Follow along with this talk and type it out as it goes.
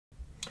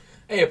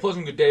Hey, a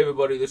pleasant good day,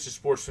 everybody. This is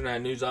Sports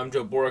Fanatic News. I'm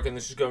Joe Boric, and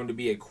this is going to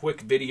be a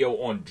quick video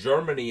on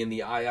Germany in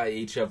the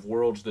IIHF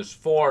Worlds this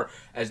far,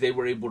 as they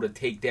were able to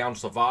take down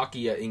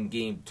Slovakia in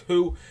Game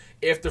 2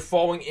 after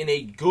falling in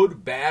a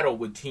good battle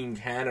with Team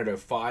Canada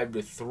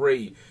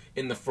 5-3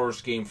 in the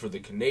first game for the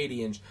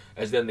Canadians,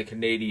 as then the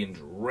Canadians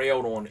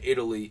railed on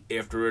Italy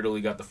after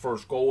Italy got the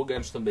first goal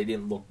against them. They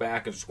didn't look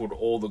back and scored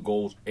all the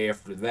goals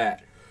after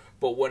that.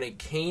 But when it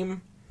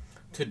came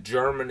to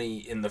Germany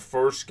in the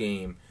first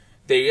game,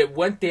 they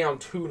went down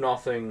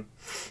 2-0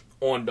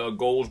 on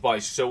goals by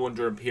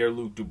Sillinger and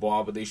Pierre-Luc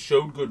Dubois, but they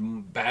showed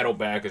good battle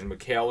back as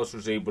McAllis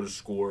was able to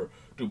score.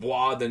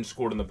 Dubois then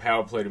scored in the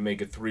power play to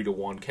make it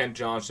 3-1. Kent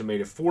Johnson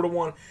made it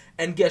 4-1.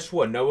 And guess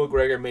what? Noah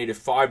Gregor made it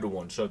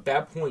 5-1. So at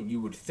that point,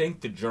 you would think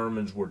the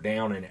Germans were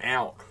down and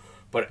out,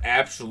 but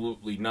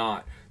absolutely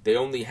not. They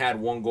only had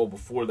one goal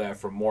before that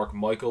from Mark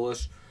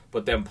Michaelis.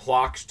 But then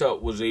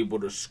Plachta was able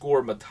to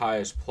score,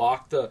 Matthias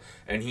Plachta,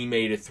 and he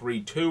made it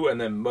 3-2.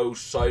 And then Mo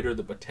Sider,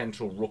 the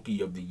potential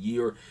rookie of the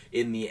year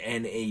in the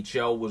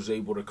NHL, was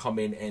able to come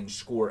in and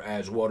score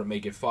as well to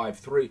make it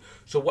 5-3.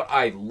 So what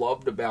I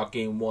loved about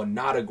Game 1,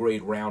 not a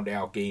great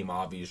round-out game,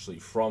 obviously,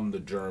 from the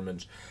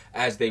Germans,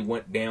 as they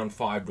went down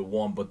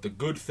 5-1. But the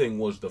good thing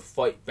was the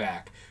fight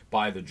back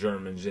by the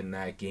Germans in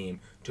that game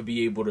to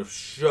be able to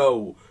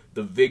show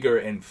the vigor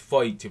and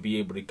fight to be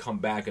able to come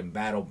back and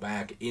battle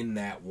back in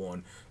that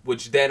one,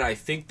 which then I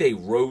think they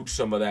rode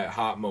some of that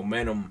hot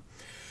momentum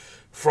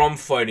from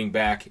fighting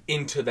back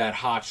into that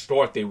hot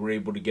start they were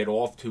able to get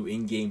off to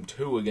in Game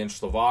 2 against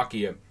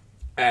Slovakia,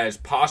 as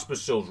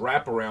Pospisil's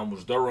wraparound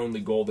was their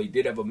only goal. They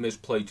did have a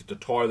misplay to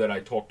Tatar that I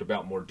talked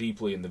about more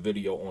deeply in the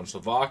video on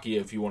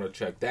Slovakia if you want to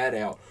check that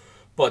out.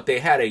 But they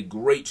had a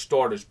great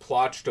start as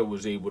Plachta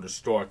was able to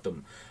start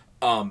them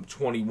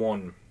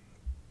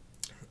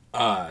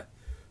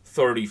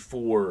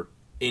 34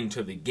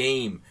 into the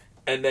game,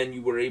 and then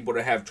you were able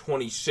to have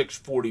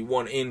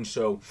 26-41 in,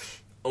 so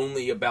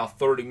only about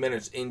 30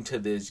 minutes into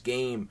this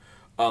game,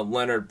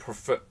 Leonard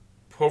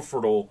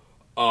Pufferl,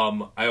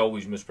 I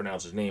always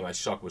mispronounce his name, I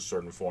suck with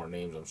certain foreign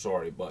names, I'm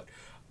sorry, but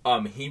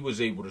he was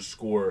able to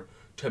score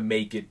to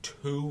make it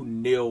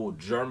 2-0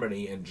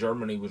 Germany, and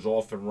Germany was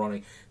off and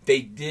running. They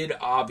did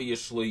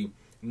obviously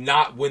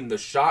not win the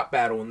shot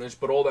battle in this,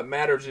 but all that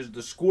matters is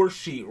the score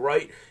sheet,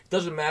 right? It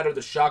doesn't matter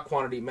the shot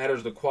quantity, it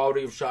matters the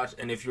quality of shots,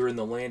 and if you're in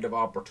the land of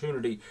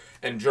opportunity.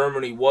 And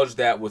Germany was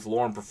that with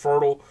Lauren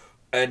Pufferl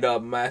and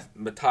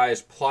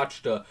Matthias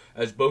Plachta,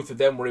 as both of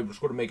them were able to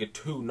score to make it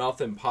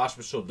 2-0.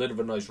 Pospisil did have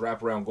a nice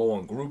wraparound goal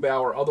on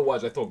Grubauer.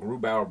 Otherwise, I thought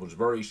Grubauer was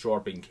very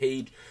sharp in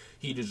cage.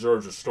 He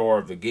deserves a star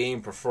of the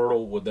game.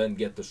 Pufferl would then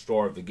get the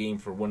star of the game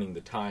for winning the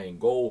tying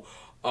goal.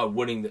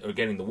 Getting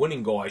the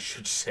winning goal, I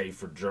should say,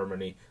 for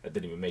Germany. That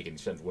didn't even make any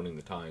sense, winning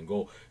the tying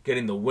goal.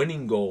 Getting the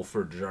winning goal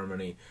for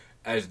Germany,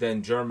 as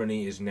then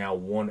Germany is now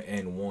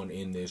 1-1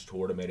 in this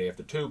tournament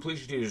after 2. Please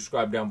continue to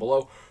subscribe down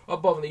below,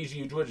 above in the easy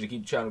use widget to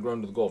keep the channel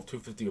growing to the goal of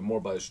 250 or more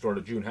by the start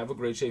of June. Have a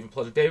great, safe, and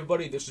pleasant day,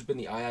 everybody. This has been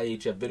the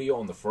IIHF video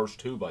on the first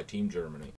 2 by Team Germany.